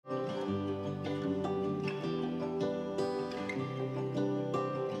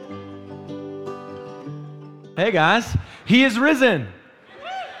Hey, guys. He is risen.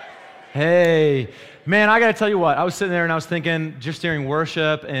 Hey. Man, I got to tell you what. I was sitting there and I was thinking, just during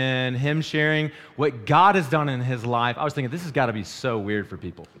worship and him sharing what God has done in his life, I was thinking, this has got to be so weird for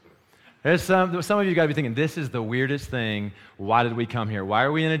people. There's some of you got to be thinking, this is the weirdest thing. Why did we come here? Why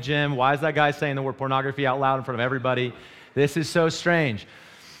are we in a gym? Why is that guy saying the word pornography out loud in front of everybody? This is so strange.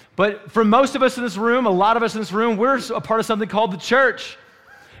 But for most of us in this room, a lot of us in this room, we're a part of something called the church.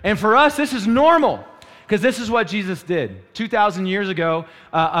 And for us, this is normal. Because this is what Jesus did. 2,000 years ago,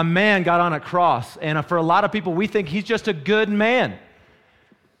 a man got on a cross. And for a lot of people, we think he's just a good man.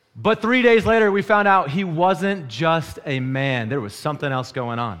 But 3 days later, we found out he wasn't just a man. There was something else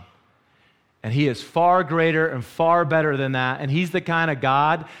going on. And he is far greater and far better than that. And he's the kind of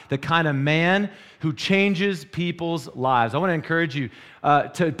God, the kind of man who changes people's lives. I want to encourage you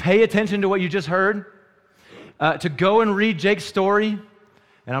to pay attention to what you just heard, to go and read Jake's story.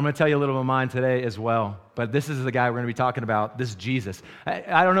 And I'm going to tell you a little of mine today as well. But this is the guy we're going to be talking about. This is Jesus.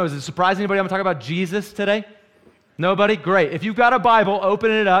 I don't know, is it surprising anybody I'm going to talk about Jesus today? Nobody? Great. If you've got a Bible,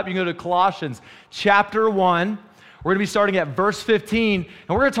 open it up. You can go to Colossians chapter 1. We're going to be starting at verse 15. And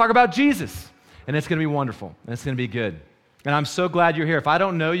we're going to talk about Jesus. And it's going to be wonderful. And it's going to be good. And I'm so glad you're here. If I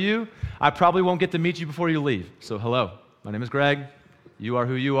don't know you, I probably won't get to meet you before you leave. So hello. My name is Greg. You are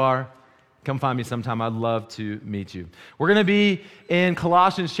who you are. Come find me sometime. I'd love to meet you. We're going to be in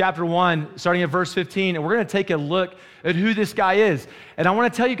Colossians chapter 1, starting at verse 15, and we're going to take a look at who this guy is. And I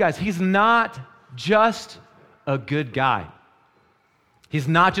want to tell you guys, he's not just a good guy. He's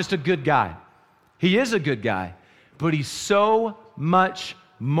not just a good guy. He is a good guy, but he's so much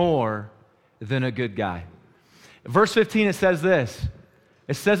more than a good guy. Verse 15, it says this.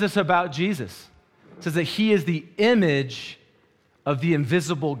 It says this about Jesus. It says that he is the image of the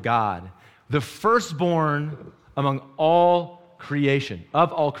invisible God, the firstborn among all creation,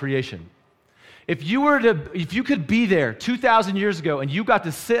 of all creation. If you could be there 2,000 years ago and you got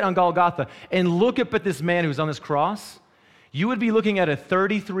to sit on Golgotha and look up at this man who's on this cross, you would be looking at a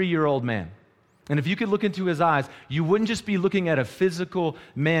 33-year-old man. And if you could look into his eyes, you wouldn't just be looking at a physical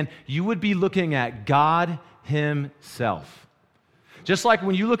man, you would be looking at God himself. Just like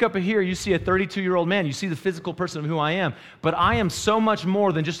when you look up here, you see a 32-year-old man, you see the physical person of who I am, but I am so much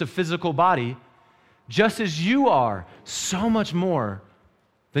more than just a physical body, just as you are so much more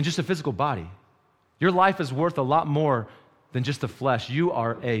than just a physical body. Your life is worth a lot more than just the flesh. You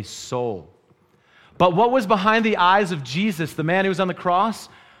are a soul. But what was behind the eyes of Jesus, the man who was on the cross,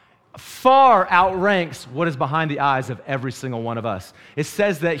 far outranks what is behind the eyes of every single one of us. It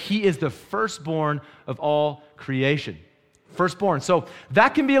says that he is the firstborn of all creation. Firstborn. So that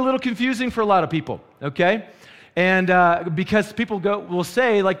can be a little confusing for a lot of people, okay? And because people will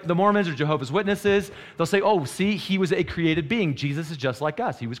say, like the Mormons or Jehovah's Witnesses, they'll say, oh, see, he was a created being. Jesus is just like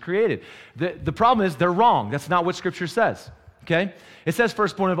us. He was created. The problem is they're wrong. That's not what Scripture says, okay? It says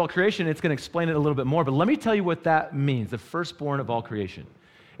firstborn of all creation. It's going to explain it a little bit more, but let me tell you what that means, the firstborn of all creation.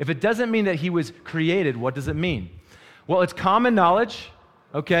 If it doesn't mean that he was created, what does it mean? Well, it's common knowledge,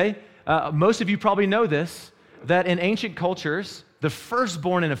 okay? Most of you probably know this, that in ancient cultures, the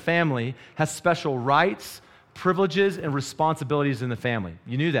firstborn in a family has special rights, privileges, and responsibilities in the family.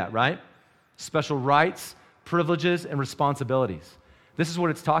 You knew that, right? Special rights, privileges, and responsibilities. This is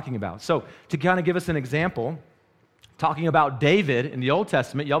what it's talking about. So to kind of give us an example, talking about David in the Old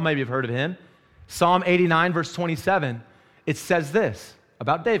Testament, y'all maybe have heard of him, Psalm 89, verse 27, it says this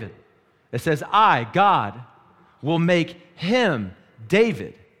about David. It says, I, God, will make him,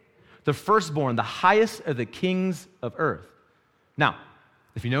 David, the firstborn, the highest of the kings of earth. Now,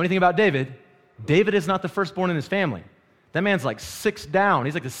 if you know anything about David, David is not the firstborn in his family. That man's like 6 down.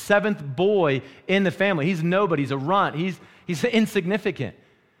 He's like the 7th boy in the family. He's nobody. He's a runt. He's insignificant.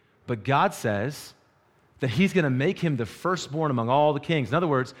 But God says that he's going to make him the firstborn among all the kings. In other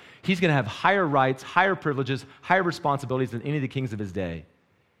words, he's going to have higher rights, higher privileges, higher responsibilities than any of the kings of his day.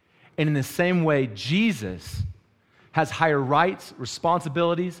 And in the same way, Jesus has higher rights,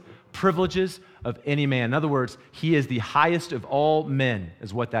 responsibilities, privileges of any man. In other words, he is the highest of all men,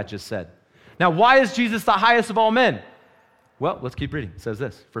 is what that just said. Now, why is Jesus the highest of all men? Well, let's keep reading. It says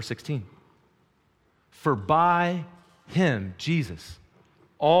this, verse 16. For by him, Jesus,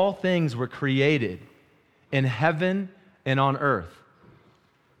 all things were created in heaven and on earth,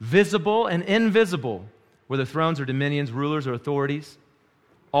 visible and invisible, whether thrones or dominions, rulers or authorities.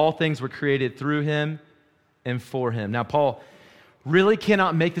 All things were created through him and for him. Now, Paul really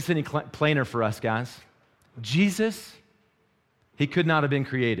cannot make this any plainer for us, guys. Jesus, he could not have been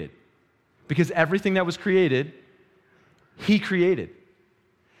created because everything that was created, he created.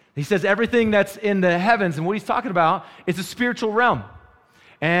 He says everything that's in the heavens, and what he's talking about is a spiritual realm.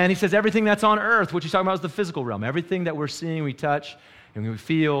 And he says everything that's on earth, which he's talking about is the physical realm, everything that we're seeing, we touch, and we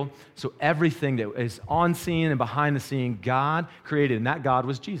feel. So everything that is on scene and behind the scene, God created, and that God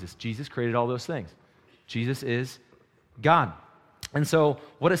was Jesus. Jesus created all those things. Jesus is God. And so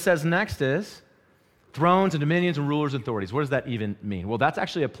what it says next is thrones and dominions and rulers and authorities. What does that even mean? Well, that's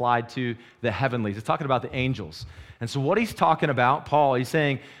actually applied to the heavenlies. It's talking about the angels. And so what he's talking about, Paul, he's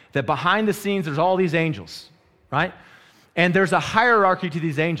saying that behind the scenes, there's all these angels, right? And there's a hierarchy to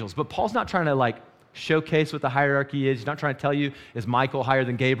these angels. But Paul's not trying to showcase what the hierarchy is. He's not trying to tell you, is Michael higher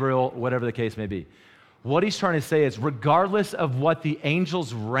than Gabriel, whatever the case may be. What he's trying to say is, regardless of what the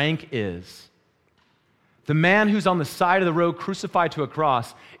angel's rank is, the man who's on the side of the road crucified to a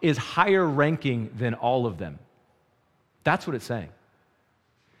cross is higher ranking than all of them. That's what it's saying.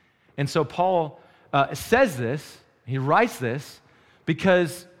 And so Paul says this, he writes this,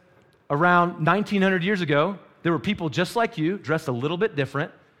 because around 1900 years ago, there were people just like you, dressed a little bit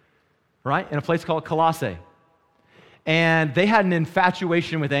different, right, in a place called Colossae. And they had an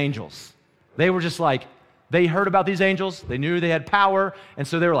infatuation with angels. They were just they heard about these angels, they knew they had power, and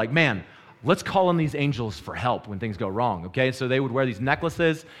so they were like, man, let's call on these angels for help when things go wrong, okay? So they would wear these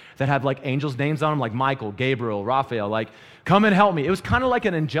necklaces that had angels' names on them, like Michael, Gabriel, Raphael, come and help me. It was kind of like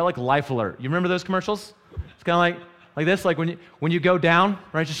an angelic life alert. You remember those commercials? It's kind of like this, when you go down,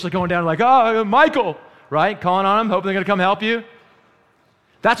 right? Just going down, oh, Michael, right? Calling on them, hoping they're going to come help you.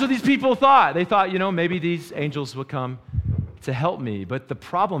 That's what these people thought. They thought, maybe these angels would come to help me. But the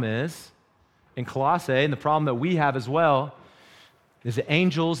problem is, in Colossae, and the problem that we have as well, is the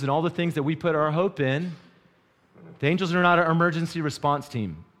angels and all the things that we put our hope in, the angels are not our emergency response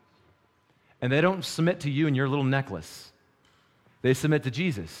team. And they don't submit to you and your little necklace. They submit to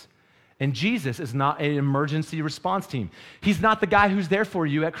Jesus. And Jesus is not an emergency response team. He's not the guy who's there for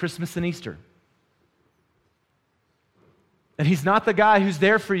you at Christmas and Easter. And he's not the guy who's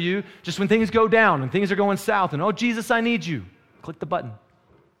there for you just when things go down and things are going south and, oh, Jesus, I need you. Click the button.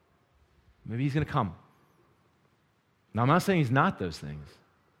 Maybe he's going to come. Now, I'm not saying he's not those things.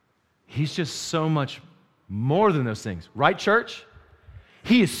 He's just so much more than those things. Right, church?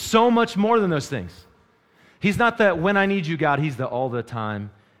 He is so much more than those things. He's not the when I need you God. He's the all the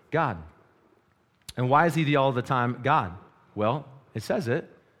time God. And why is he the all the time God? Well, it says it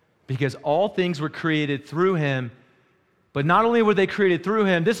because all things were created through him. But not only were they created through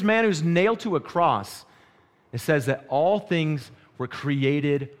him, this man who's nailed to a cross, it says that all things were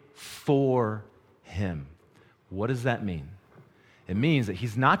created for him. What does that mean? It means that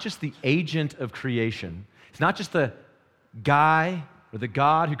he's not just the agent of creation. He's not just the guy or the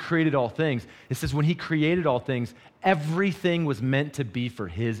God who created all things. It says when he created all things, everything was meant to be for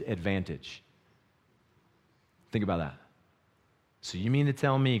his advantage. Think about that. So you mean to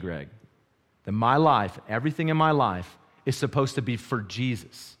tell me, Greg, that my life, everything in my life, is supposed to be for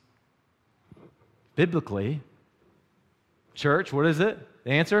Jesus? Biblically, church, what is it?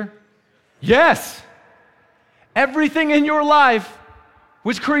 The answer? Yes! Everything in your life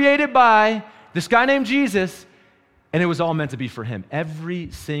was created by this guy named Jesus, and it was all meant to be for him.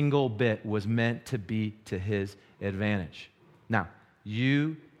 Every single bit was meant to be to his advantage. Now,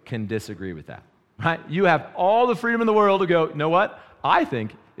 you can disagree with that, right? You have all the freedom in the world to go, you know what? I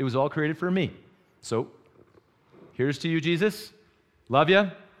think it was all created for me. So, here's to you, Jesus. Love you.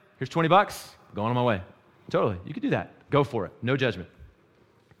 Here's $20. Going on my way. Totally. You can do that. Go for it. No judgment.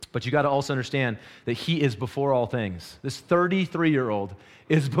 But you got to also understand that he is before all things. This 33-year-old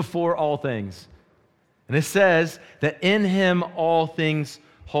is before all things. And it says that in him all things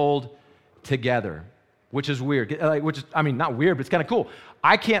hold together, which is weird. Not weird, but it's kind of cool.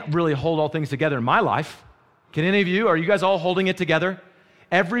 I can't really hold all things together in my life. Can any of you? Are you guys all holding it together?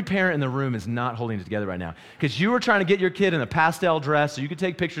 Every parent in the room is not holding it together right now because you were trying to get your kid in a pastel dress so you could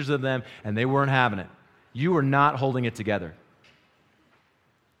take pictures of them, and they weren't having it. You were not holding it together.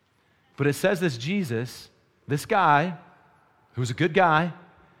 But it says this Jesus, this guy, who's a good guy,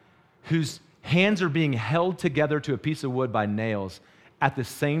 whose hands are being held together to a piece of wood by nails, at the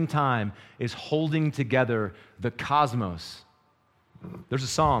same time is holding together the cosmos. There's a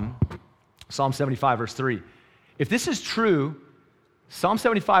psalm, Psalm 75, verse 3. If this is true, Psalm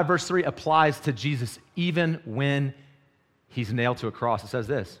 75, verse 3 applies to Jesus even when he's nailed to a cross. It says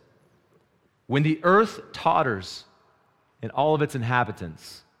this: when the earth totters and all of its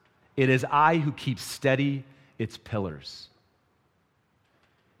inhabitants, it is I who keep steady its pillars.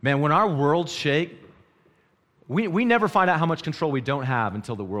 Man, when our world shakes, we never find out how much control we don't have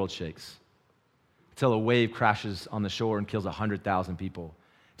until the world shakes, until a wave crashes on the shore and kills 100,000 people,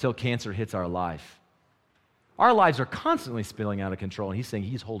 until cancer hits our life. Our lives are constantly spilling out of control, and he's saying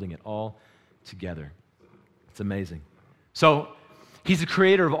he's holding it all together. It's amazing. So He's the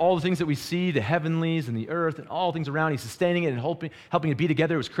creator of all the things that we see, the heavenlies and the earth and all things around. He's sustaining it and helping it be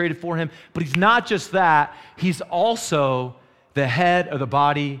together. It was created for him. But he's not just that. He's also the head of the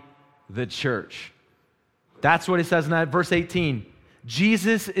body, the church. That's what it says in that verse 18.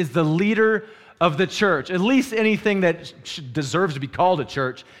 Jesus is the leader of the church. At least anything that deserves to be called a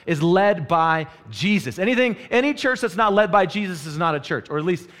church is led by Jesus. Any church that's not led by Jesus is not a church, or at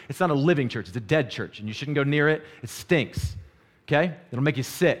least it's not a living church. It's a dead church, and you shouldn't go near it. It stinks, okay? It'll make you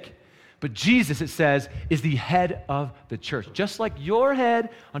sick. But Jesus, it says, is the head of the church. Just like your head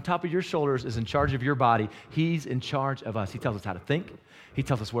on top of your shoulders is in charge of your body, he's in charge of us. He tells us how to think. He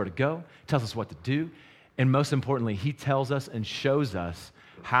tells us where to go. He tells us what to do. And most importantly, he tells us and shows us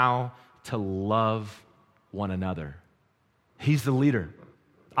how to love one another. He's the leader.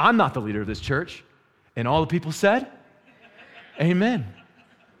 I'm not the leader of this church. And all the people said, amen.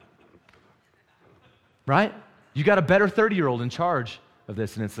 Right? You got a better 30-year-old in charge of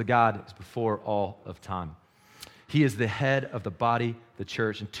this, and it's the God who's before all of time. He is the head of the body, the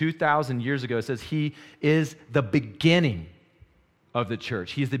church. And 2,000 years ago, it says he is the beginning of the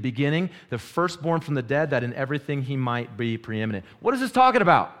church. He is the beginning, the firstborn from the dead, that in everything he might be preeminent. What is this talking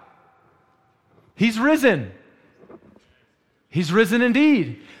about? He's risen. He's risen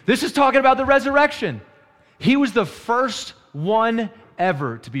indeed. This is talking about the resurrection. He was the first one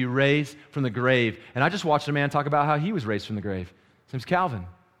ever to be raised from the grave. And I just watched a man talk about how he was raised from the grave. His name's Calvin.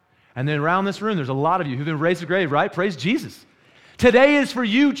 And then around this room, there's a lot of you who've been raised from the grave, right? Praise Jesus. Today is for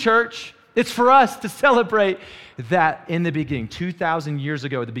you, church. It's for us to celebrate that in the beginning, 2,000 years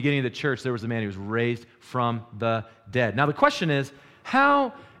ago, at the beginning of the church, there was a man who was raised from the dead. Now, the question is,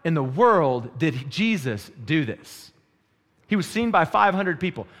 how in the world did Jesus do this? He was seen by 500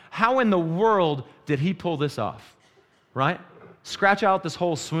 people. How in the world did he pull this off? Right? Scratch out this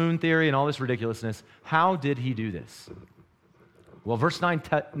whole swoon theory and all this ridiculousness. How did he do this? Well, verse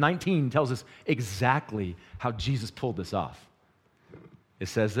 19 tells us exactly how Jesus pulled this off. It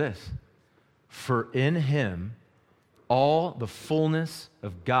says this, "For in him all the fullness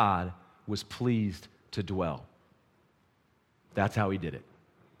of God was pleased to dwell." That's how he did it.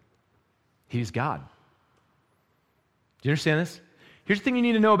 He's God. Do you understand this? Here's the thing you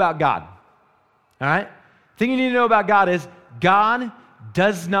need to know about God. All right? The thing you need to know about God is God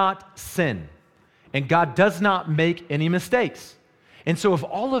does not sin. And God does not make any mistakes. And so if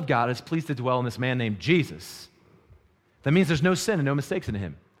all of God is pleased to dwell in this man named Jesus, that means there's no sin and no mistakes in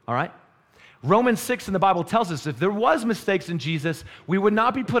him. All right? Romans 6 in the Bible tells us if there was mistakes in Jesus, we would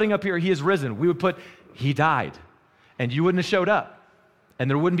not be putting up here, he is risen. We would put, he died. And you wouldn't have showed up. And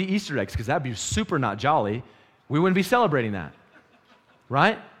there wouldn't be Easter eggs because that'd be super not jolly. We wouldn't be celebrating that,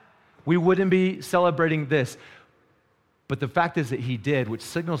 right? We wouldn't be celebrating this. But the fact is that he did, which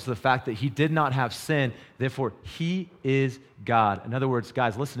signals the fact that he did not have sin. Therefore, he is God. In other words,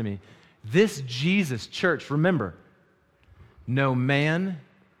 guys, listen to me. This Jesus church, remember, no man,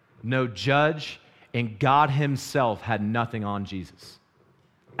 no judge, and God himself had nothing on Jesus.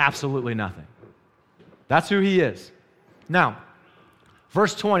 Absolutely nothing. That's who he is. Now,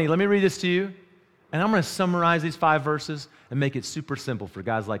 verse 20, let me read this to you, and I'm going to summarize these 5 verses and make it super simple for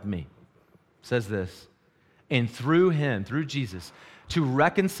guys like me. It says this, "And through him, through Jesus, to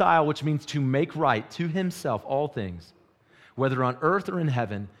reconcile, which means to make right to himself all things, whether on earth or in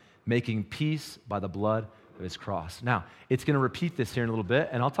heaven, making peace by the blood of his cross." Now, it's going to repeat this here in a little bit,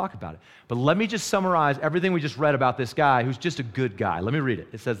 and I'll talk about it. But let me just summarize everything we just read about this guy who's just a good guy. Let me read it.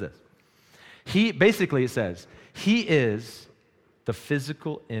 It says this. It says, he is the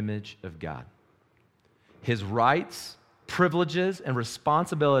physical image of God. His rights, privileges, and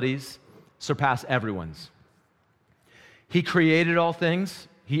responsibilities surpass everyone's. He created all things.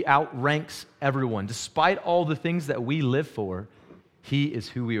 He outranks everyone. Despite all the things that we live for, he is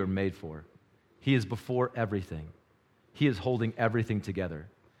who we were made for. He is before everything. He is holding everything together.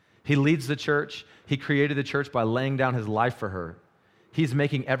 He leads the church. He created the church by laying down his life for her. He's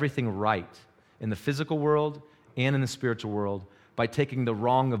making everything right in the physical world and in the spiritual world by taking the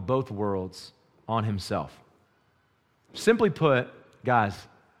wrong of both worlds on himself. Simply put, guys,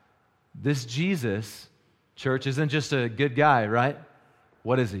 this Jesus, church, isn't just a good guy, right?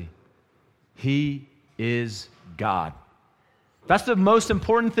 What is he? He is God. That's the most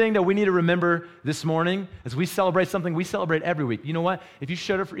important thing that we need to remember this morning as we celebrate something we celebrate every week. You know what? If you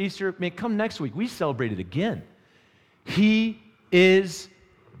showed up for Easter, man, come next week. We celebrate it again. He is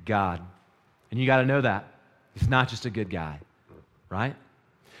God. And you got to know that. He's not just a good guy, right?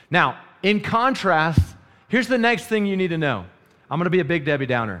 Now, in contrast, here's the next thing you need to know. I'm going to be a big Debbie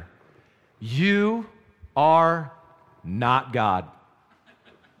Downer. You are not God.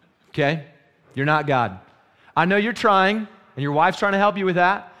 Okay? You're not God. I know you're trying, and and your wife's trying to help you with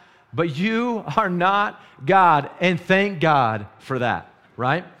that, but you are not God, and thank God for that,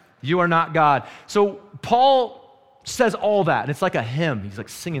 right? You are not God. So Paul says all that, and it's like a hymn. He's like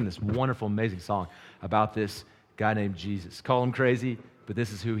singing this wonderful, amazing song about this guy named Jesus. Call him crazy, but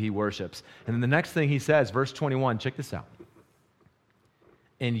this is who he worships. And then the next thing he says, verse 21, check this out.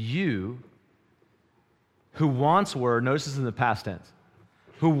 And you, who once were, notice this is in the past tense,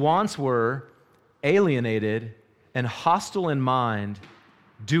 who once were alienated and hostile in mind,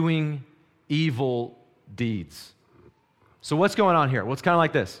 doing evil deeds. So what's going on here? Well, it's kind of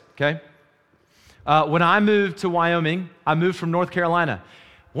like this, okay? When I moved to Wyoming, I moved from North Carolina.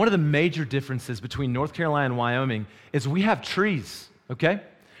 One of the major differences between North Carolina and Wyoming is we have trees, okay?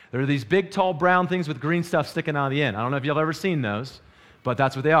 There are these big, tall, brown things with green stuff sticking out of the end. I don't know if you've ever seen those, but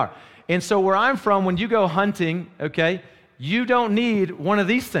that's what they are. And so where I'm from, when you go hunting, okay, you don't need one of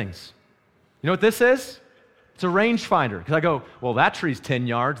these things. You know what this is? It's a rangefinder. Because I go, well, that tree's 10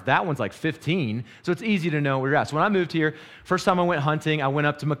 yards. That one's like 15. So it's easy to know where you're at. So when I moved here, first time I went hunting, I went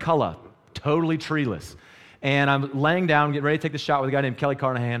up to McCullough, totally treeless. And I'm laying down, getting ready to take the shot with a guy named Kelly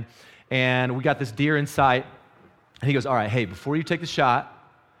Carnahan. And we got this deer in sight. And he goes, all right, hey, before you take the shot,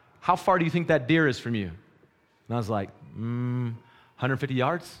 how far do you think that deer is from you? And I was like, 150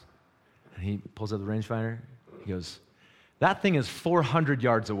 yards? And he pulls up the rangefinder. He goes, that thing is 400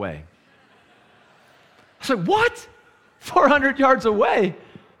 yards away. I was like, what? 400 yards away?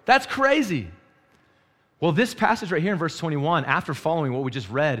 That's crazy. Well, this passage right here in verse 21, after following what we just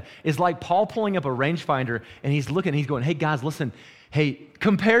read, is like Paul pulling up a rangefinder, and he's looking, and he's going, hey, guys, listen. Hey,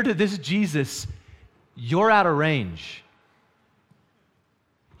 compared to this Jesus, you're out of range.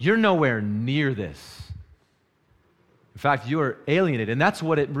 You're nowhere near this. In fact, you are alienated, and that's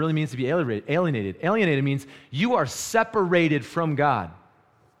what it really means to be alienated. Alienated means you are separated from God.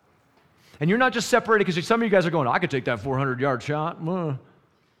 And you're not just separated because some of you guys are going, I could take that 400-yard shot.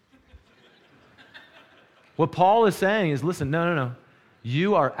 What Paul is saying is, listen, no.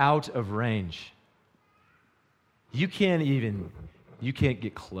 You are out of range. You can't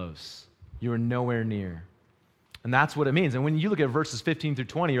get close. You are nowhere near. And that's what it means. And when you look at verses 15 through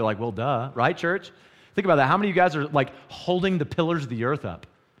 20, you're like, well, duh, right, church? Think about that. How many of you guys are like holding the pillars of the earth up?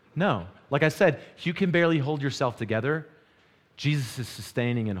 No. Like I said, you can barely hold yourself together. Jesus is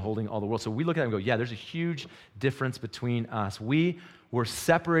sustaining and holding all the world. So we look at it and go, yeah, there's a huge difference between us. We were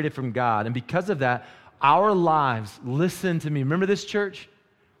separated from God. And because of that, our lives, listen to me. Remember this, church?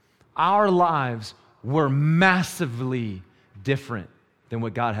 Our lives were massively different than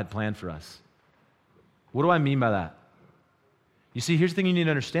what God had planned for us. What do I mean by that? You see, here's the thing you need to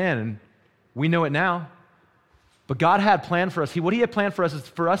understand, and we know it now. But God had planned for us. What He had planned for us is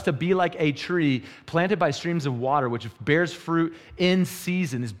for us to be like a tree planted by streams of water, which bears fruit in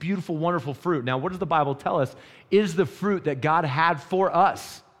season, this beautiful, wonderful fruit. Now, what does the Bible tell us is the fruit that God had for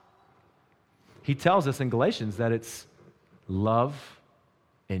us? He tells us in Galatians that it's love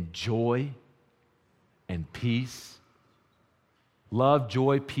and joy and peace. Love,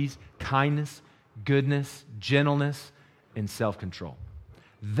 joy, peace, kindness, goodness, gentleness, and self-control.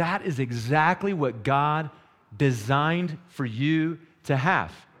 That is exactly what God designed for you to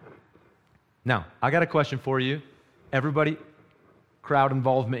have. Now, I got a question for you. Everybody, crowd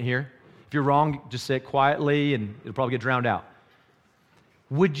involvement here. If you're wrong, just say it quietly and it'll probably get drowned out.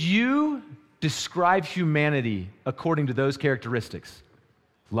 Would you describe humanity according to those characteristics?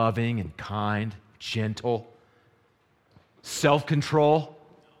 Loving and kind, gentle, self-control?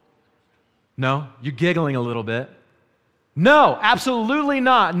 No? You're giggling a little bit. No, absolutely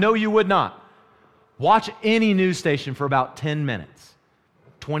not. No, you would not. Watch any news station for about 10 minutes,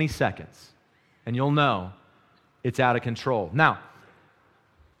 20 seconds, and you'll know it's out of control. Now,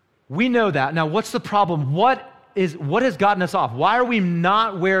 we know that. Now, what's the problem? What has gotten us off? Why are we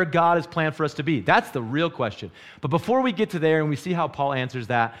not where God has planned for us to be? That's the real question. But before we get to there and we see how Paul answers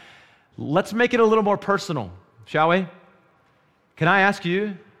that, let's make it a little more personal, shall we? Can I ask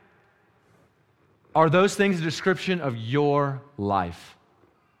you, are those things a description of your life?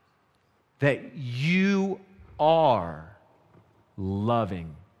 That you are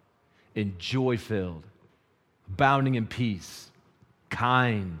loving and joy-filled, abounding in peace,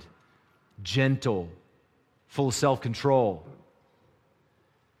 kind, gentle, full of self-control.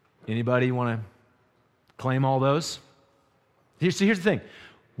 Anybody want to claim all those? Here's the thing.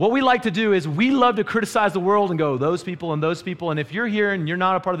 What we like to do is we love to criticize the world and go, those people and those people. And if you're here and you're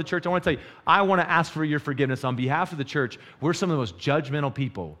not a part of the church, I want to tell you, I want to ask for your forgiveness on behalf of the church. We're some of the most judgmental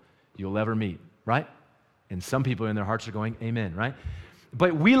people you'll ever meet, right? And some people in their hearts are going, amen, right?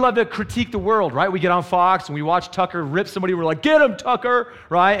 But we love to critique the world, right? We get on Fox and we watch Tucker rip somebody. We're like, get him, Tucker,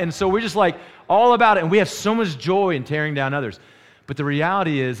 right? And so we're just like all about it. And we have so much joy in tearing down others. But the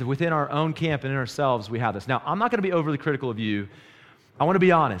reality is that within our own camp and in ourselves, we have this. Now, I'm not going to be overly critical of you. I want to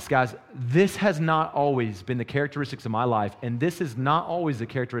be honest, guys. This has not always been the characteristics of my life. And this is not always the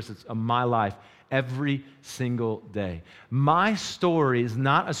characteristics of my life every single day. My story is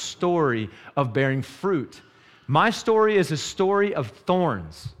not a story of bearing fruit. My story is a story of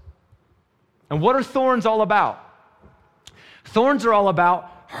thorns. And what are thorns all about? Thorns are all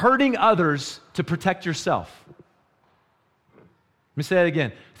about hurting others to protect yourself. Let me say that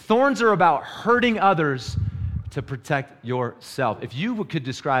again. Thorns are about hurting others to protect yourself. If you could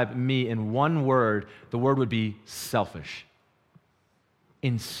describe me in one word, the word would be selfish.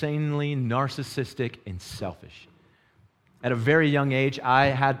 Insanely narcissistic and selfish. At a very young age, I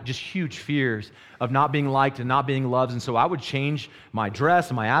had just huge fears of not being liked and not being loved, and so I would change my dress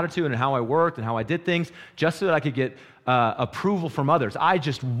and my attitude and how I worked and how I did things just so that I could get approval from others.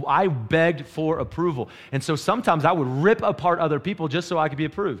 I begged for approval, and so sometimes I would rip apart other people just so I could be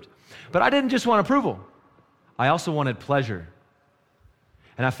approved. But I didn't just want approval. I also wanted pleasure.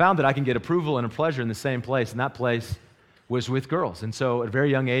 And I found that I can get approval and pleasure in the same place, and that place was with girls. And so at a very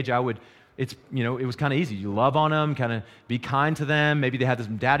young age, it was kind of easy. You love on them, kind of be kind to them. Maybe they had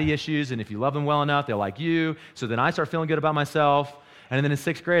some daddy issues, and if you love them well enough, they'll like you. So then I start feeling good about myself. And then in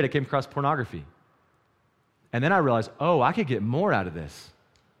 6th grade, I came across pornography. And then I realized, I could get more out of this.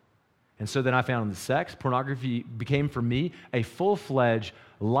 And so then I found the sex. Pornography became for me a full-fledged,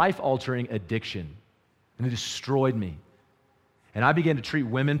 life-altering addiction. And it destroyed me. And I began to treat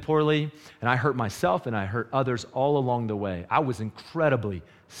women poorly, and I hurt myself, and I hurt others all along the way. I was incredibly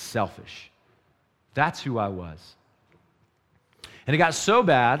selfish. That's who I was. And it got so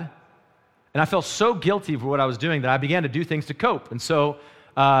bad, and I felt so guilty for what I was doing that I began to do things to cope. And so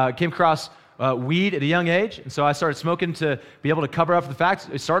I came across weed at a young age, and so I started smoking to be able to cover up the facts.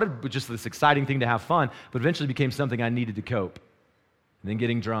 It started with just this exciting thing to have fun, but eventually became something I needed to cope. And then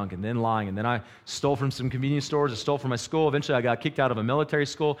getting drunk, and then lying, and then I stole from some convenience stores, I stole from my school. Eventually I got kicked out of a military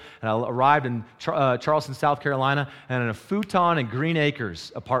school, and I arrived in Charleston, South Carolina, and in a futon and Green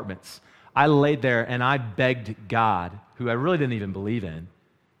Acres apartments. I laid there and I begged God, who I really didn't even believe in,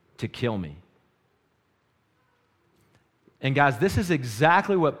 to kill me. And guys, this is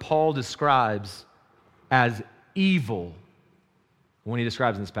exactly what Paul describes as evil when he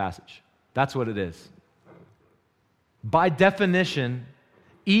describes in this passage. That's what it is. By definition,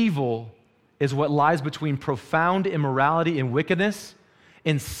 evil is what lies between profound immorality and wickedness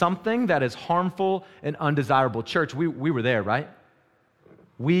in something that is harmful and undesirable. Church, we were there, right?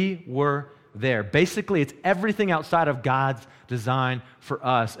 We were there. Basically, it's everything outside of God's design for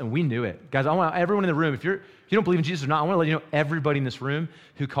us, and we knew it. Guys, I want everyone in the room, if you don't believe in Jesus or not, I want to let you know everybody in this room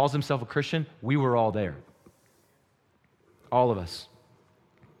who calls himself a Christian, we were all there. All of us.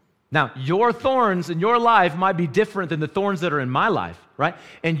 Now, your thorns in your life might be different than the thorns that are in my life, right?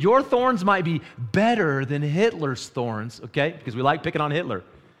 And your thorns might be better than Hitler's thorns, okay? Because we like picking on Hitler.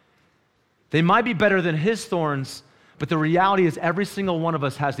 They might be better than his thorns, but the reality is every single one of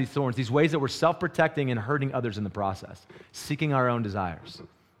us has these thorns, these ways that we're self-protecting and hurting others in the process, seeking our own desires.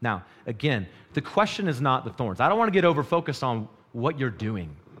 Now, again, the question is not the thorns. I don't want to get over-focused on what you're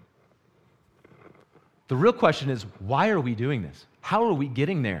doing. The real question is, why are we doing this? How are we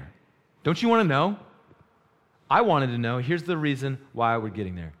getting there? Don't you want to know? I wanted to know. Here's the reason why we're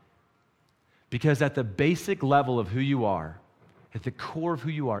getting there. Because at the basic level of who you are, at the core of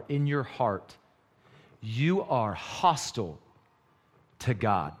who you are, in your heart, you are hostile to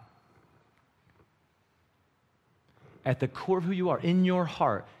God. At the core of who you are, in your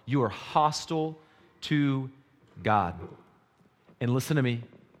heart, you are hostile to God. And listen to me.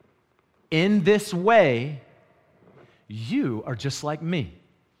 In this way, you are just like me.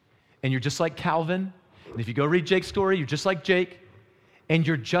 And you're just like Calvin. And if you go read Jake's story, you're just like Jake. And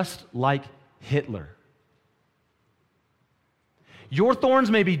you're just like Hitler. Your thorns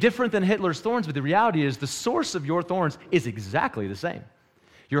may be different than Hitler's thorns, but the reality is the source of your thorns is exactly the same.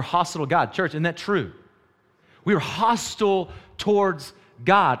 You're hostile to God. Church, isn't that true? We are hostile towards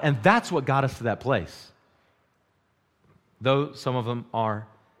God, and that's what got us to that place. Though some of them are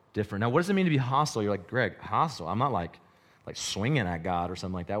different. Now, what does it mean to be hostile? You're like, Greg, hostile? I'm not like swinging at God or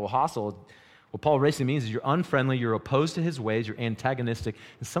something like that. Well, hostile, what Paul basically means is you're unfriendly, you're opposed to his ways, you're antagonistic,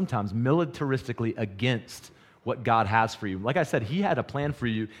 and sometimes militaristically against what God has for you. Like I said, he had a plan for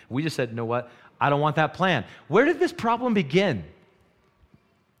you. We just said, you know what? I don't want that plan. Where did this problem begin?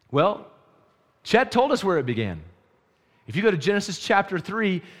 Well, Chet told us where it began. If you go to Genesis chapter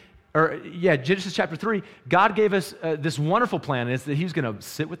 3, Genesis chapter 3, God gave us this wonderful plan. And it's that He's going to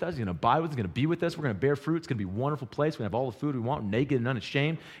sit with us, He's going to abide with us, He's going to be with us, we're going to bear fruit, it's going to be a wonderful place, we're going to have all the food we want, naked and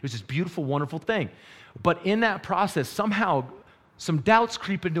unashamed. It was this beautiful, wonderful thing. But in that process, somehow, some doubts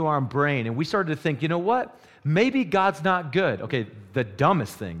creep into our brain, and we started to think, you know what? Maybe God's not good. Okay, the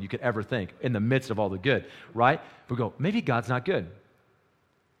dumbest thing you could ever think in the midst of all the good, right? We go, maybe God's not good.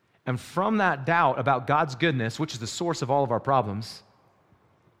 And from that doubt about God's goodness, which is the source of all of our problems,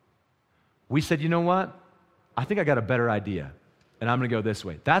 we said, you know what? I think I got a better idea, and I'm going to go this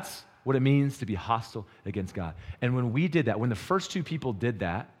way. That's what it means to be hostile against God. And when we did that, when the first two people did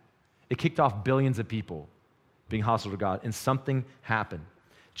that, it kicked off billions of people being hostile to God, and something happened.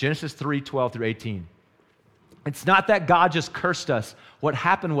 Genesis 3:12 through 18. It's not that God just cursed us. What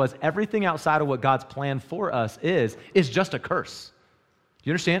happened was everything outside of what God's plan for us is just a curse. Do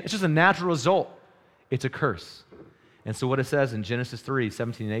you understand? It's just a natural result. It's a curse. And so what it says in Genesis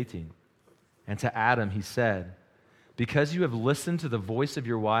 3:17 and 18, and to Adam he said, because you have listened to the voice of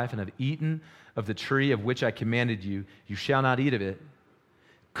your wife and have eaten of the tree of which I commanded you, you shall not eat of it.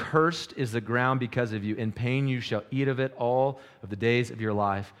 Cursed is the ground because of you. In pain you shall eat of it all of the days of your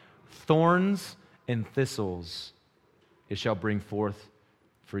life. Thorns and thistles it shall bring forth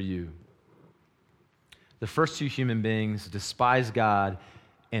for you. The first two human beings despised God,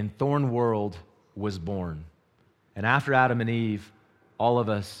 and thorn world was born. And after Adam and Eve, all of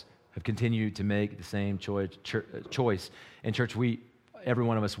us have continued to make the same choice. In church, every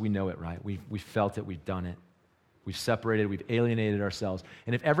one of us, we know it, right? We felt it, we've done it. We've separated, we've alienated ourselves.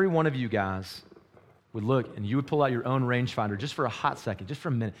 And if every one of you guys would look and you would pull out your own rangefinder just for a hot second, just for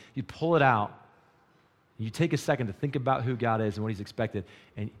a minute, you'd pull it out, and you take a second to think about who God is and what He's expected,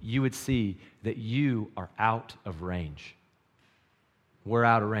 and you would see that you are out of range. We're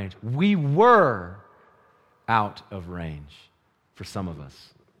out of range. We were out of range for some of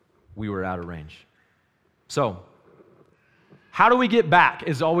us. We were out of range. So, how do we get back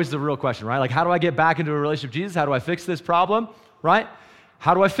is always the real question, right? Like, how do I get back into a relationship with Jesus? How do I fix this problem, right?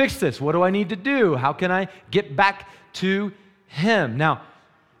 How do I fix this? What do I need to do? How can I get back to Him? Now,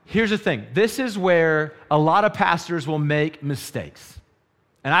 here's the thing. This is where a lot of pastors will make mistakes.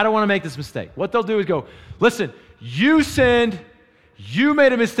 And I don't want to make this mistake. What they'll do is go, listen, you sinned, you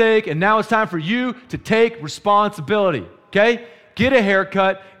made a mistake, and now it's time for you to take responsibility, okay? Get a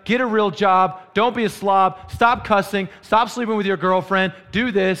haircut. Get a real job. Don't be a slob. Stop cussing. Stop sleeping with your girlfriend.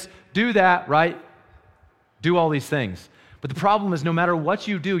 Do this. Do that, right? Do all these things. But the problem is no matter what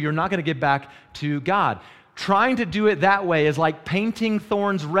you do, you're not going to get back to God. Trying to do it that way is like painting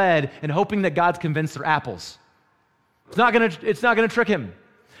thorns red and hoping that God's convinced they're apples. It's not going to trick Him.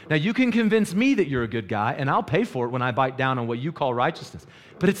 Now, you can convince me that you're a good guy, and I'll pay for it when I bite down on what you call righteousness.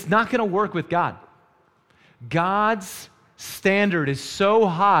 But it's not going to work with God. God's standard is so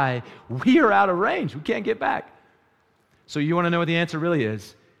high, we are out of range. We can't get back. So you want to know what the answer really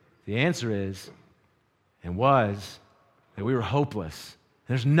is? The answer is, and was, that we were hopeless.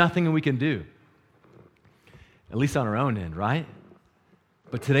 There's nothing we can do, at least on our own end, right?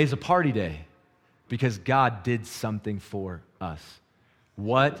 But today's a party day because God did something for us.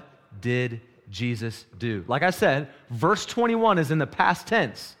 What did Jesus do? Like I said, verse 21 is in the past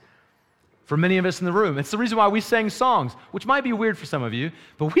tense. For many of us in the room. It's the reason why we sang songs, which might be weird for some of you,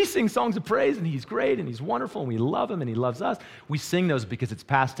 but we sing songs of praise, and He's great, and He's wonderful, and we love Him, and He loves us. We sing those because it's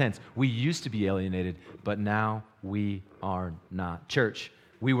past tense. We used to be alienated, but now we are not. Church,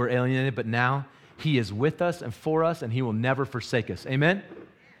 we were alienated, but now He is with us and for us, and He will never forsake us. Amen?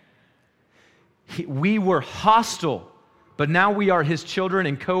 We were hostile, but now we are His children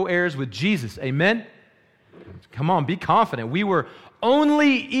and co-heirs with Jesus. Amen? Come on, be confident. We were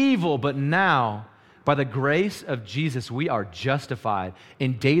only evil, but now, by the grace of Jesus, we are justified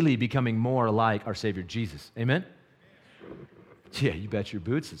in daily becoming more like our Savior Jesus. Amen? Yeah, you bet your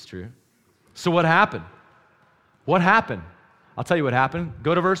boots it's true. So what happened? What happened? I'll tell you what happened.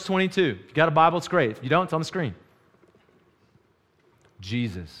 Go to verse 22. If you got a Bible, it's great. If you don't, it's on the screen.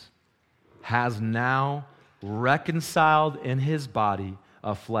 Jesus has now reconciled in His body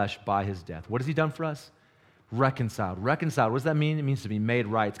of flesh by His death. What has He done for us? Reconciled. Reconciled. What does that mean? It means to be made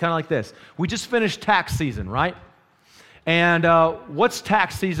right. It's kind of like this. We just finished tax season, right? And what's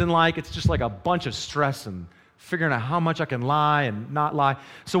tax season like? It's just like a bunch of stress and figuring out how much I can lie and not lie.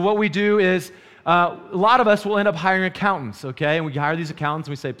 So what we do is a lot of us will end up hiring accountants, okay? And we hire these accountants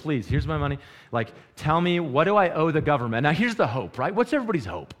and we say, please, here's my money. Like, tell me, what do I owe the government? Now, here's the hope, right? What's everybody's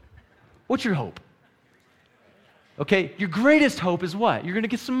hope? What's your hope? Okay, your greatest hope is what? You're going to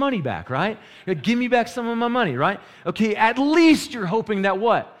get some money back, right? You're going to give me back some of my money, right? Okay, at least you're hoping that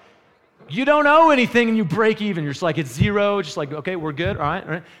what? You don't owe anything and you break even. You're just like, it's zero, just like, okay, we're good, all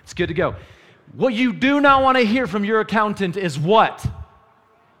right, it's good to go. What you do not want to hear from your accountant is what?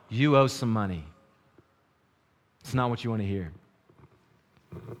 You owe some money. It's not what you want to hear.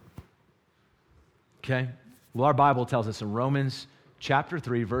 Okay? Well, our Bible tells us in Romans chapter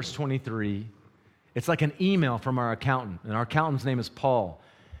 3, verse 23, it's like an email from our accountant, and our accountant's name is Paul.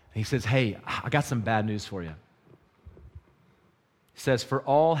 And he says, hey, I got some bad news for you. He says, for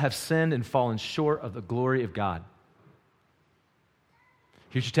all have sinned and fallen short of the glory of God.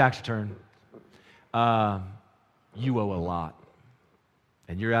 Here's your tax return. You owe a lot,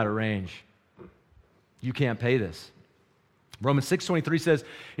 and you're out of range. You can't pay this. Romans 6:23 says,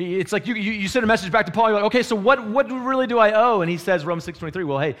 it's like you send a message back to Paul, you're like, okay, so what really do I owe? And he says, Romans 6:23,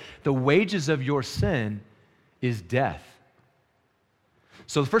 well, hey, the wages of your sin is death.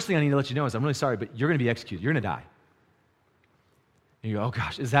 So the first thing I need to let you know is I'm really sorry, but you're going to be executed. You're going to die. And you go, oh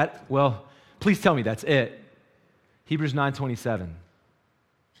gosh, is that, well, please tell me that's it. Hebrews 9:27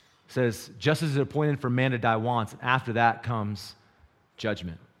 says, just as it is appointed for man to die once, and after that comes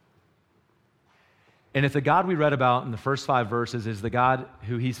judgment. And if the God we read about in the first 5 verses is the God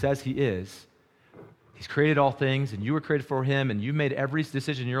who he says he is, he's created all things, and you were created for him, and you made every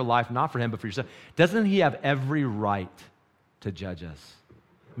decision in your life not for him, but for yourself, doesn't he have every right to judge us?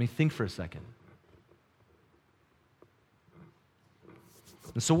 I mean, think for a second.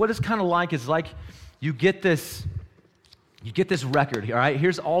 And so what it's kind of like is like you get this record, all right?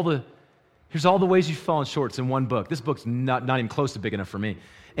 Here's all the ways you've fallen short. It's in one book. This book's not even close to big enough for me.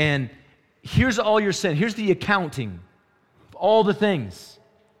 And here's all your sin. Here's the accounting of all the things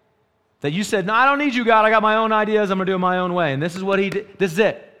that you said, no, I don't need you, God. I got my own ideas. I'm going to do it my own way. And this is what he did. This is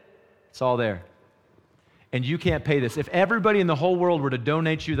it. It's all there. And you can't pay this. If everybody in the whole world were to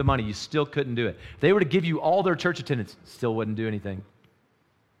donate you the money, you still couldn't do it. If they were to give you all their church attendance, still wouldn't do anything.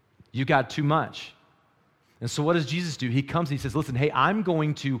 You got too much. And so what does Jesus do? He comes and he says, listen, hey, I'm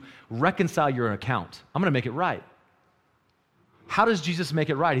going to reconcile your account. I'm going to make it right. How does Jesus make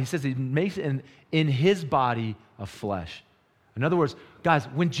it right? He says he makes it in his body of flesh. In other words, guys,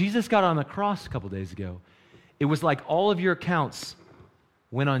 when Jesus got on the cross a couple days ago, it was like all of your accounts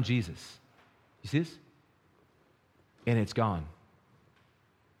went on Jesus. You see this? And it's gone.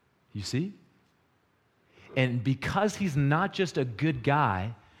 You see? And because he's not just a good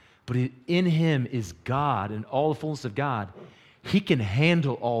guy, but in him is God and all the fullness of God, he can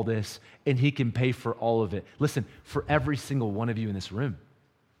handle all this and he can pay for all of it. Listen, for every single one of you in this room.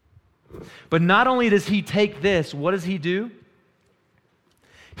 But not only does he take this, what does he do?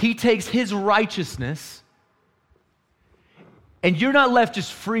 He takes his righteousness, and you're not left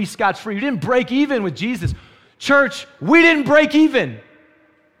just free, scotch-free. You didn't break even with Jesus. Church, we didn't break even.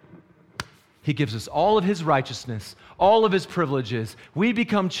 He gives us all of his righteousness, all of his privileges. We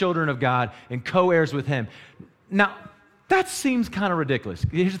become children of God and co-heirs with him. Now, that seems kind of ridiculous.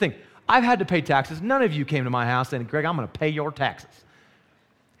 Here's the thing. I've had to pay taxes. None of you came to my house saying, Greg, I'm going to pay your taxes.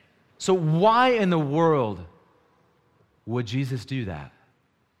 So why in the world would Jesus do that?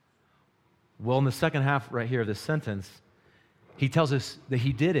 Well, in the second half right here of this sentence, he tells us that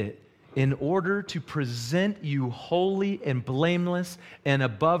he did it in order to present you holy and blameless and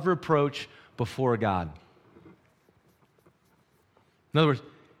above reproach before God. In other words,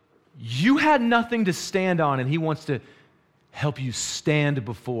 you had nothing to stand on, and he wants to help you stand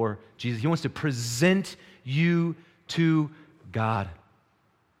before Jesus. He wants to present you to God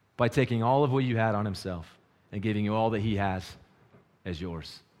by taking all of what you had on himself and giving you all that he has as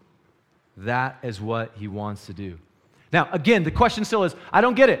yours. That is what he wants to do. Now, again, the question still is, I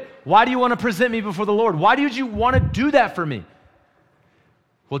don't get it. Why do you want to present me before the Lord? Why did you want to do that for me?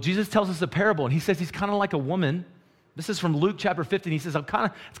 Well, Jesus tells us a parable, and he says he's kind of like a woman. This is from Luke chapter 15. He says, it's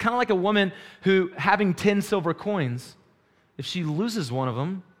kind of like a woman who, having 10 silver coins, if she loses one of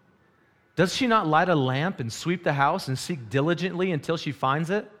them, does she not light a lamp and sweep the house and seek diligently until she finds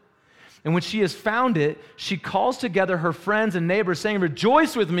it? And when she has found it, she calls together her friends and neighbors, saying,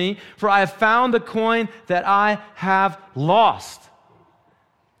 rejoice with me, for I have found the coin that I have lost.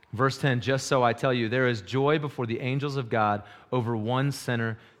 Verse 10, just so I tell you, there is joy before the angels of God over one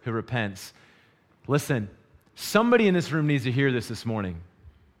sinner who repents. Listen, somebody in this room needs to hear this morning.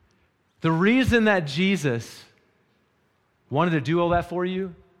 The reason that Jesus wanted to do all that for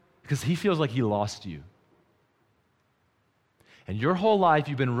you, because he feels like he lost you. And your whole life,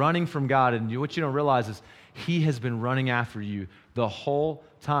 you've been running from God, and what you don't realize is he has been running after you the whole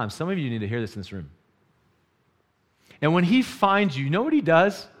time. Some of you need to hear this in this room. And when he finds you, you know what he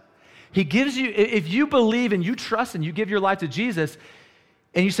does? He gives you, if you believe and you trust and you give your life to Jesus,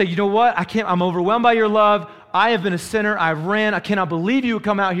 and you say, you know what, I'm overwhelmed by your love, I have been a sinner. I've ran. I cannot believe you would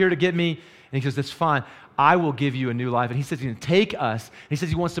come out here to get me. And he goes, that's fine. I will give you a new life. And he says he's going to take us. And he says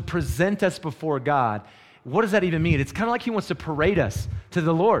he wants to present us before God. What does that even mean? It's kind of like he wants to parade us to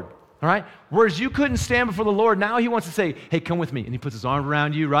the Lord, all right? Whereas you couldn't stand before the Lord, now he wants to say, hey, come with me. And he puts his arm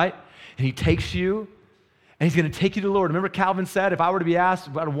around you, right? And he takes you, and he's going to take you to the Lord. Remember Calvin said, if I were to be asked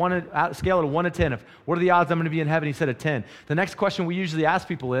about a scale of 1 to 10, what are the odds I'm going to be in heaven? He said a 10. The next question we usually ask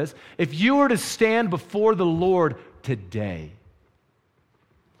people is, if you were to stand before the Lord today,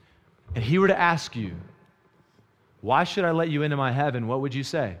 and he were to ask you, why should I let you into my heaven? What would you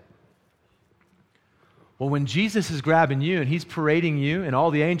say? Well, when Jesus is grabbing you and he's parading you and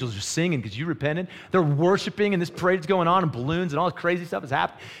all the angels are singing because you repented, they're worshiping and this parade's going on and balloons and all this crazy stuff is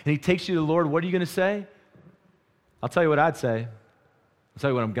happening, and he takes you to the Lord, what are you going to say? I'll tell you what I'd say. I'll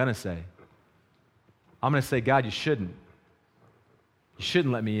tell you what I'm going to say. I'm going to say, God, you shouldn't. You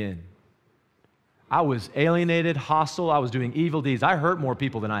shouldn't let me in. I was alienated, hostile. I was doing evil deeds. I hurt more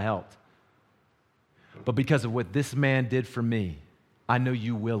people than I helped. But because of what this man did for me, I know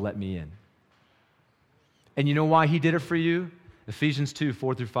you will let me in. And you know why he did it for you? Ephesians 2,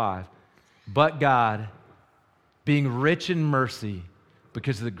 4 through 5. But God, being rich in mercy,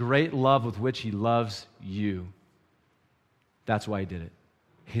 because of the great love with which he loves you. That's why he did it.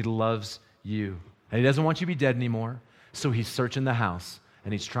 He loves you. And he doesn't want you to be dead anymore, so he's searching the house,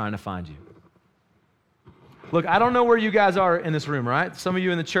 and he's trying to find you. Look, I don't know where you guys are in this room, right? Some of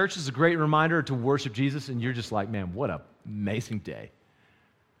you in the church, this is a great reminder to worship Jesus, and you're just like, man, what an amazing day.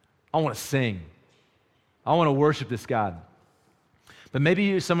 I want to sing. I want to worship this God. But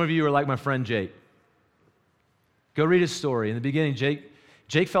maybe some of you are like my friend Jake. Go read his story. In the beginning,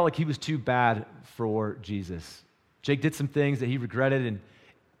 Jake felt like he was too bad for Jesus. Jake did some things that he regretted,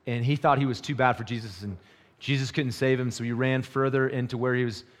 and he thought he was too bad for Jesus, and Jesus couldn't save him, so he ran further into where he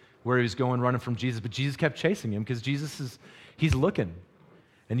was going, running from Jesus. But Jesus kept chasing him because he's looking.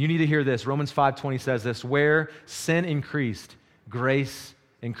 And you need to hear this. Romans 5:20 says this, where sin increased, grace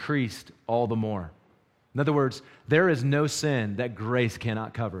increased all the more. In other words, there is no sin that grace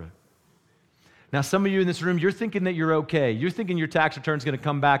cannot cover. Now, some of you in this room, you're thinking that you're okay. You're thinking your tax return's going to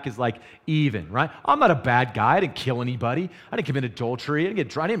come back as like even, right? I'm not a bad guy. I didn't kill anybody. I didn't commit adultery.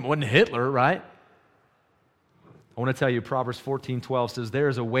 I wasn't Hitler, right? I want to tell you, Proverbs 14:12 says, there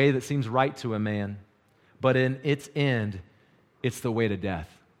is a way that seems right to a man, but in its end, it's the way to death.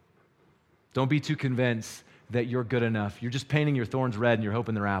 Don't be too convinced that you're good enough. You're just painting your thorns red and you're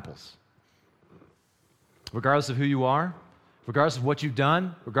hoping they're apples. Regardless of who you are, regardless of what you've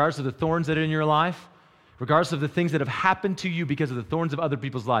done, regardless of the thorns that are in your life, regardless of the things that have happened to you because of the thorns of other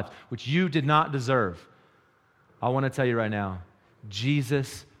people's lives, which you did not deserve, I want to tell you right now,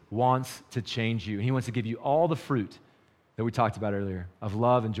 Jesus wants to change you. He wants to give you all the fruit that we talked about earlier of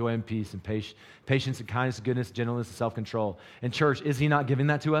love and joy and peace and patience and kindness and goodness, gentleness and self-control. And church, is he not giving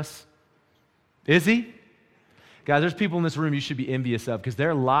that to us? Is he? Guys, there's people in this room you should be envious of because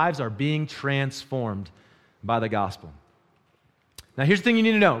their lives are being transformed by the gospel. Now, here's the thing you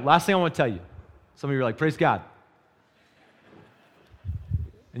need to know. Last thing I want to tell you. Some of you are like, praise God.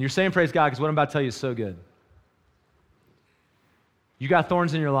 And you're saying praise God because what I'm about to tell you is so good. You got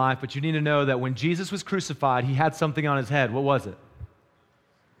thorns in your life, but you need to know that when Jesus was crucified, he had something on his head. What was it?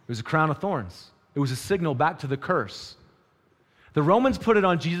 It was a crown of thorns. It was a signal back to the curse. The Romans put it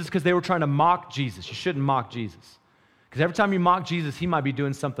on Jesus because they were trying to mock Jesus. You shouldn't mock Jesus. Because every time you mock Jesus, he might be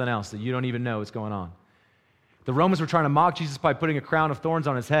doing something else that you don't even know what's going on. The Romans were trying to mock Jesus by putting a crown of thorns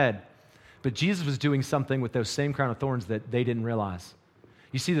on his head, but Jesus was doing something with those same crown of thorns that they didn't realize.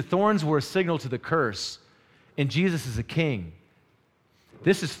 You see, the thorns were a signal to the curse, and Jesus is a king.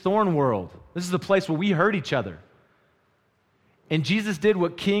 This is thorn world. This is the place where we hurt each other. And Jesus did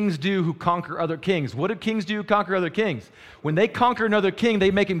what kings do who conquer other kings. What do kings do who conquer other kings? When they conquer another king,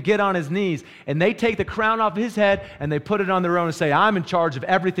 they make him get on his knees, and they take the crown off his head, and they put it on their own and say, I'm in charge of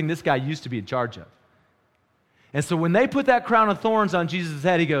everything this guy used to be in charge of. And so when they put that crown of thorns on Jesus'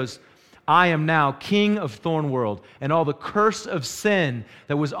 head, he goes, I am now king of thorn world, and all the curse of sin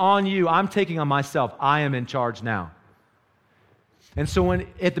that was on you, I'm taking on myself. I am in charge now. And so when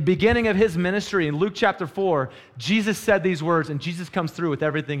at the beginning of his ministry in Luke chapter 4, Jesus said these words, and Jesus comes through with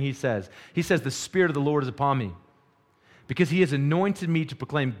everything he says. He says, the Spirit of the Lord is upon me, because he has anointed me to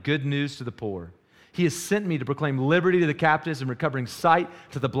proclaim good news to the poor. He has sent me to proclaim liberty to the captives and recovering sight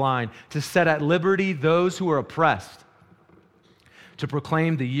to the blind, to set at liberty those who are oppressed, to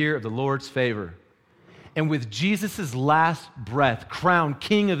proclaim the year of the Lord's favor. And with Jesus' last breath, crowned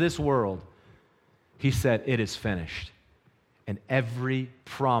king of this world, he said, it is finished. And every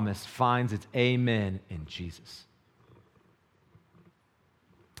promise finds its amen in Jesus.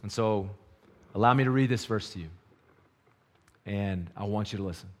 And so Allow me to read this verse to you, and I want you to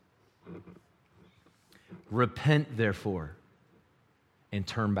listen. Repent, therefore, and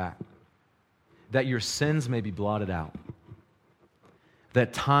turn back, that your sins may be blotted out,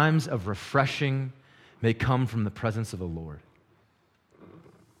 that times of refreshing may come from the presence of the Lord,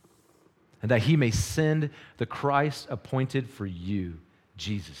 and that he may send the Christ appointed for you,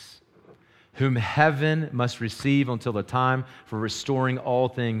 Jesus, whom heaven must receive until the time for restoring all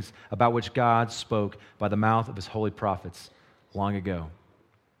things about which God spoke by the mouth of his holy prophets long ago.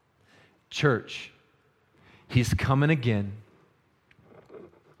 Church, he's coming again.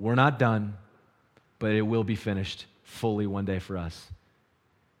 We're not done, but it will be finished fully one day for us.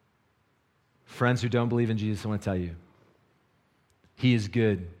 Friends who don't believe in Jesus, I want to tell you, he is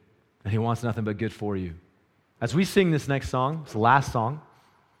good, and he wants nothing but good for you. As we sing this next song, it's the last song,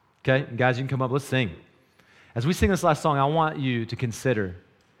 okay? And guys, you can come up, let's sing. As we sing this last song, I want you to consider,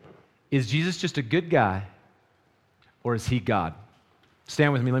 is Jesus just a good guy, or is he God?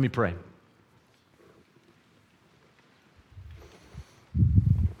 Stand with me, let me pray.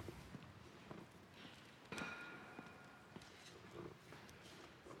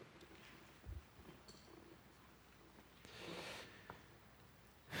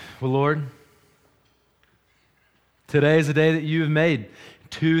 Well, Lord, today is a day that you have made.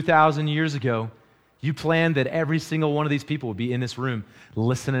 2,000 years ago, you planned that every single one of these people would be in this room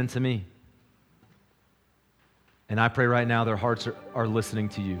listening to me. And I pray right now their hearts are listening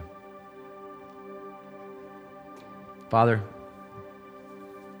to you. Father,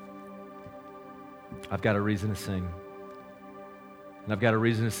 I've got a reason to sing. And I've got a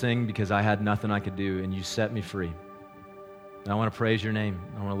reason to sing because I had nothing I could do, and you set me free. And I want to praise your name.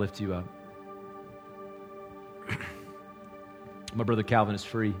 I want to lift you up. My brother Calvin is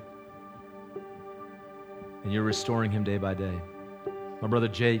free, and you're restoring him day by day. My brother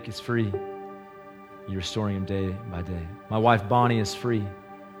Jake is free, and you're restoring him day by day. My wife Bonnie is free,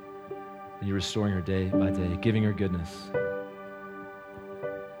 and you're restoring her day by day, giving her goodness.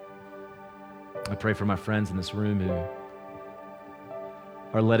 I pray for my friends in this room who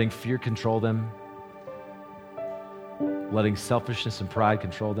are letting fear control them, letting selfishness and pride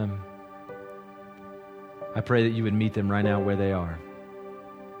control them. I pray that you would meet them right now where they are.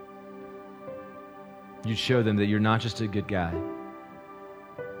 You'd show them that you're not just a good guy.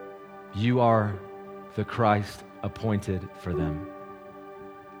 You are the Christ appointed for them.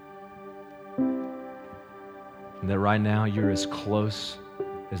 And that right now you're as close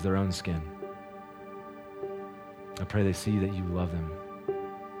as their own skin. I pray they see that you love them.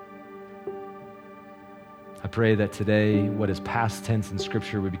 I pray that today what is past tense in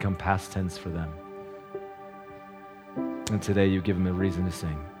Scripture would become past tense for them. And today you give them a reason to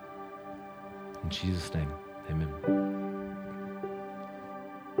sing. In Jesus' name, amen.